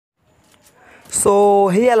So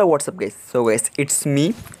hey, hello, what's up guys? So guys, it's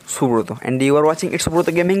me Subrata and you are watching it's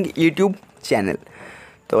Subrata Gaming YouTube channel.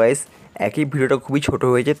 তো guys একই ভিডিওটা খুবই ছোট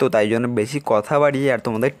হয়েছে, তো তাই জন্য বেশি কথা বাড়িয়ে আর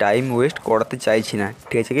তোমাদের টাইম ওয়েস্ট করাতে চাইছি না,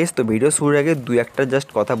 ঠিক আছে গাইস? তো ভিডিও শুরুর আগে দুই একটা জাস্ট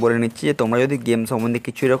কথা বলে নিচ্ছি যে তোমরা যদি গেম সম্বন্ধে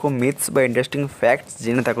কিছু এরকম মিথস বা ইন্টারেস্টিং ফ্যাক্টস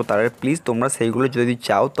জেনে থাকো তাহলে প্লিজ তোমরা সেইগুলো যদি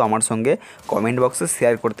চাও তো আমার সঙ্গে কমেন্ট বক্সে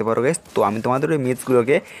শেয়ার করতে পারো গাইস। তো আমি তোমাদের ওই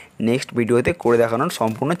মিথসগুলোকে নেক্সট ভিডিওতে করে দেখানোর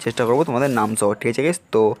সম্পূর্ণ চেষ্টা করবো তোমাদের নাম সহ, ঠিক আছে গাইস?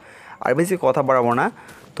 তো আর বেশি কথা বাড়াবো না,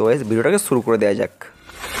 তো গাইস ভিডিওটাকে শুরু করে দেওয়া যাক।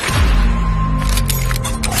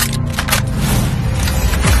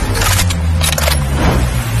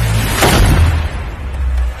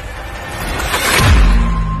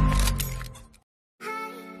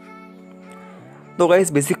 তো গাইস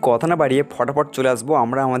বেশি কথা না বাড়িয়ে ফটাফট চলে আসবো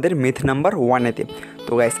আমরা আমাদের মিথ নাম্বার 1-এতে।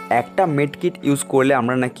 তো গাইস একটা মেডকিট ইউজ করলে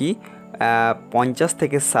আমরা নাকি 50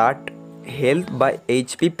 থেকে 60 হেলথ বা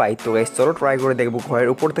এইচপি পাই। তো গাইস চলো ট্রাই করে দেখবো। ঘরের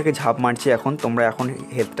উপর থেকে ঝাঁপ মারছি এখন, তোমরা এখন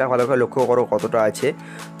হেলথটা ভালো করে লক্ষ্য করো কতটা আছে।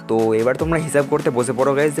 তো এবার তোমরা হিসাব করতে বসে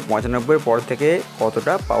পড়ো গাইস যে 95 পর থেকে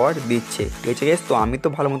কতটা পাওয়ার দিচ্ছে, ঠিক আছে গাইস? তো আমি তো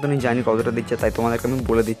ভালো মতনই জানি কতটা দিচ্ছে, তাই তোমাদেরকে আমি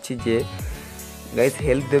বলে দিচ্ছি যে গাইস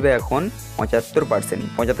হেলথ দেবে এখন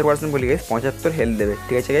 75% বলি গাইস 75 হেলথ দেবে,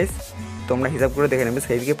 ঠিক আছে গাইস? তোমরা হিসাব করে দেখে নেবে,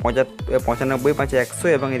 সেইদিকে 95 5 100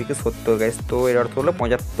 এবং এদিকে 70 গাইস। তো এর অর্থ হলো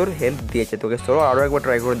 75 হেলথ দিয়েছে। তো গাইস চলো আরও একবার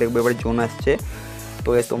ট্রাই করে দেখবো। এবার জোন আসছে, তো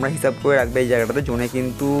গাইস তোমরা হিসাব করে রাখবে এই জায়গাটাতে জোনে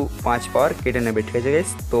কিন্তু 5 পাওয়ার কেটে নেবে, ঠিক আছে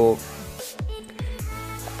গাইস?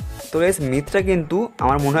 তো গাইস মিথটা কিন্তু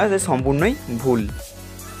আমার মনে হয় যে সম্পূর্ণই ভুল।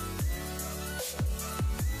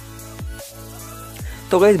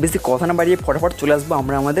 তো গাইস বেশি কথা না বাড়িয়ে ফটাফট চলে আসবো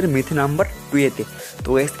আমরা আমাদের মিথ নাম্বার 2-এতে। তো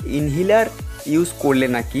গাইস ইনহিলার ইউজ করলে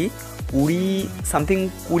নাকি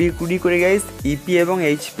 20 করে গাইস ইপি এবং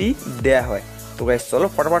এইচপি দেয়া হয়। তো গাইস চলো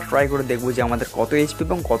ফটাফট ট্রাই করে দেখবো যে আমাদের কত এইচপি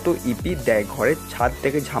এবং কত ইপি দেয়। ঘরের ছাদ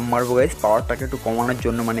থেকে ঝাঁপ মারবো গাইস পাওয়ারটাকে একটু কমানোর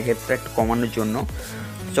জন্য, মানে হেডটা একটু কমানোর জন্য।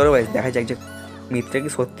 চলো গাইস দেখা যাক যে মিথটা কি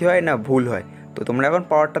সত্যি হয় না ভুল হয়। তো তোমরা এখন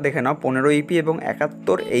পাওয়ারটা দেখে নাও, 15 ইপি এবং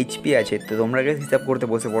 71 এইচপি আছে। তো তোমরা গাইস হিসাব করতে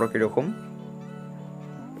বসে পড়ো কীরকম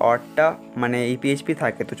পাওয়ারটা মানে এই পিএইচপি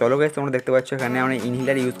থাকে। তো চলো গাইস তোমরা দেখতে পাচ্ছ এখানে আমরা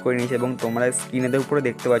ইনহিলার ইউজ করে নিয়েছি এবং তোমরা স্ক্রিনের উপরে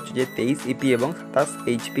দেখতে পাচ্ছ যে 23 ইপি এবং 27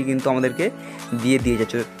 এইচপি কিন্তু আমাদেরকে দিয়ে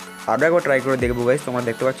যাচ্ছে। আরও একবার ট্রাই করে দেখবো গাইস। তোমরা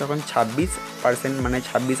দেখতে পাচ্ছ এখন 26% মানে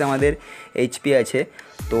 26 আমাদের এইচপি আছে।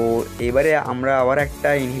 তো এবারে আমরা আবার একটা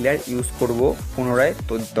ইনহিলার ইউজ করব পুনরায়,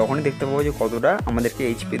 তো তখনই দেখতে পাবো যে কতটা আমাদেরকে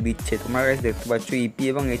এইচপি দিচ্ছে। তোমরা গাইস দেখতে পাচ্ছ ইপি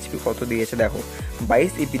এবং এইচপি কত দিয়েছে, দেখো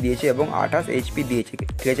 22 ইপি দিয়েছে এবং 28 এইচপি দিয়েছে,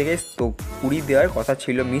 ঠিক আছে গাইস? তো 20 দেওয়ার কথা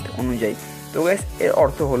ছিল মিথ অনুযায়ী। তো গাইস এর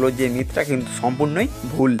অর্থ হলো যে মিথটা কিন্তু সম্পূর্ণই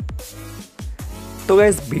ভুল। তো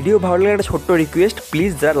গাইস ভিডিও ভালো লাগলে একটা ছোট্ট রিকোয়েস্ট,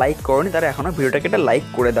 প্লিজ যারা লাইক করোনি তারা এখনও ভিডিওটাকে একটা লাইক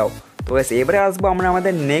করে দাও। তো গাইস এবারে আসবো আমরা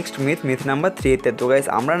আমাদের নেক্সট মিথ নাম্বার 3-তে। তো গাইস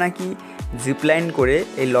আমরা নাকি জিপলাইন করে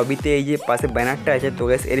এই লবিতে এই যে পাশে ব্যানারটা আছে, তো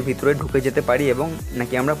গাইস এর ভিতরে ঢুকে যেতে পারি এবং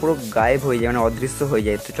নাকি আমরা পুরো গায়েব হয়ে যাই, মানে অদৃশ্য হয়ে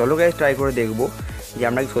যায়। তো চলো গাইস ট্রাই করে দেখবো যে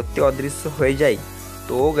আমরা কি সত্যি অদৃশ্য হয়ে যাই।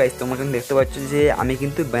 তো গাইস তোমরা কিন্তু দেখতে পাচ্ছ যে আমি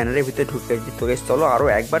কিন্তু ব্যানারের ভিতরে ঢুকে গেছি। তো গাইস চলো আরও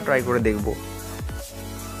একবার ট্রাই করে দেখবো,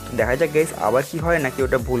 দেখা যাক গাইস আবার কি হয় নাকি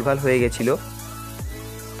ওটা ভুলভাল হয়ে গেছিলো।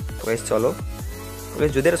 তো গাইস চলো,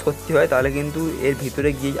 যদি এটা সত্যি হয় তাহলে কিন্তু এর ভিতরে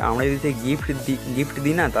গিয়ে আমরা যদি গিফট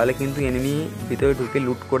দিই না, তাহলে কিন্তু এনিমি ভিতরে ঢুকে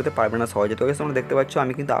লুট করতে পারবে না সহজে। তো গাইস তোমরা দেখতে পাচ্ছ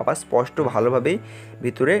আমি কিন্তু আবার স্পষ্ট ভালোভাবেই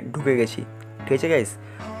ভিতরে ঢুকে গেছি, ঠিক আছে গাইস?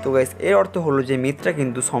 তো গাইস এর অর্থ হলো যে মিথটা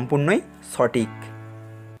কিন্তু সম্পূর্ণই সঠিক।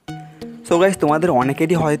 সো গাইস তোমাদের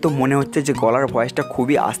অনেকেরই হয়তো মনে হচ্ছে যে গলার ভয়েসটা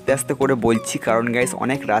খুবই আস্তে আস্তে করে বলছি, কারণ গাইস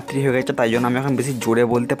অনেক রাত্রি হয়ে গেছে, তাই জন্য আমি এখন বেশি জোরে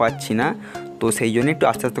বলতে পারছি না। তো সেই জন্য একটু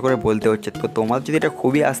আস্তে আস্তে করে বলতে হচ্ছে। তো তোমার যদি এটা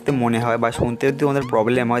খুবই আস্তে মনে হয় বা শুনতে যদি তোমাদের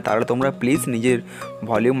প্রবলেম হয় তাহলে তোমরা প্লিজ নিজের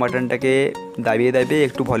ভলিউম বাটনটাকে দাবিয়ে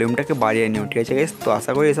একটু ভলিউমটাকে বাড়িয়ে নিও, ঠিক আছে গাইস? তো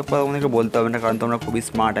আশা করি এসব কথা তোমাদেরকে বলতে হবে না, কারণ তোমরা খুবই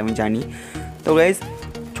স্মার্ট আমি জানি। তো গাইস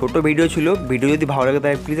ছোটো ভিডিও ছিল, ভিডিও যদি ভালো লাগে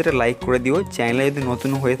তাহলে প্লিজ একটা লাইক করে দিও। চ্যানেলে যদি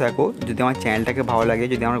নতুন হয়ে থাকো, যদি আমার চ্যানেলটাকে ভালো লাগে,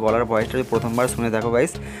 যদি আমার গলার ভয়েসটা যদি প্রথমবার শুনে থাকো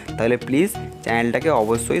গাইস, তাহলে প্লিজ চ্যানেলটাকে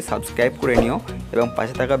অবশ্যই সাবস্ক্রাইব করে নিও এবং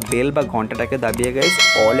পাশে থাকা বেল বা ঘন্টাটাকে দাবিয়ে গাইস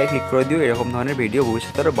অলে ক্লিক করে দিও এরকম ধরনের ভিডিও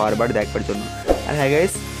ভবিষ্যতে আরও বারবার দেখবার জন্য। আর হ্যাঁ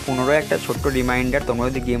গাইস পুনরায় একটা ছোট্ট রিমাইন্ডার, তোমরা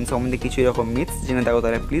যদি গেম সম্বন্ধে কিছু এরকম মিথস জেনে থাকো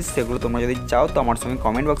তাহলে প্লিজ সেগুলো তোমরা যদি চাও তো আমার সঙ্গে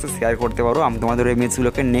কমেন্ট বক্সে শেয়ার করতে পারো। আমি তোমাদের এই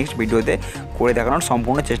মিথসগুলোকে নেক্সট ভিডিওতে করে দেখানোর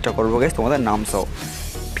সম্পূর্ণ চেষ্টা করবো গাইস তোমাদের নাম সহ,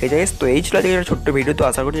 ঠিক আছে গাইস? তো এই ছিল আজকে একটা ছোট্ট ভিডিও। তো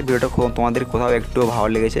আশা করছি ভিডিওটা তোমাদের কোথাও একটুও ভালো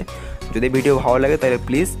লেগেছে। যদি ভিডিও ভালো লাগে তাহলে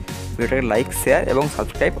প্লিজ ভিডিওটাকে লাইক শেয়ার এবং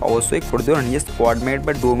সাবস্ক্রাইব অবশ্যই করে দিও। নিজের স্কোয়াডমেট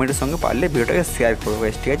বা ডোমেটের সঙ্গে পারলে ভিডিওটাকে শেয়ার করবো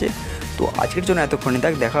গাইস, ঠিক আছে? তো আজকের জন্য এতক্ষণই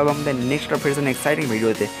দেখা হবে আমাদের নেক্সট ফ্রেশন এক্সাইটিং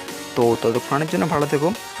ভিডিওতে। তো ততক্ষণের জন্য ভালো থেকো,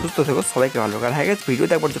 সুস্থ থেকো, সবাইকে ভালো। আর হ্যাঁ গাইস ভিডিও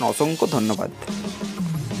দেখবার জন্য অসংখ্য ধন্যবাদ।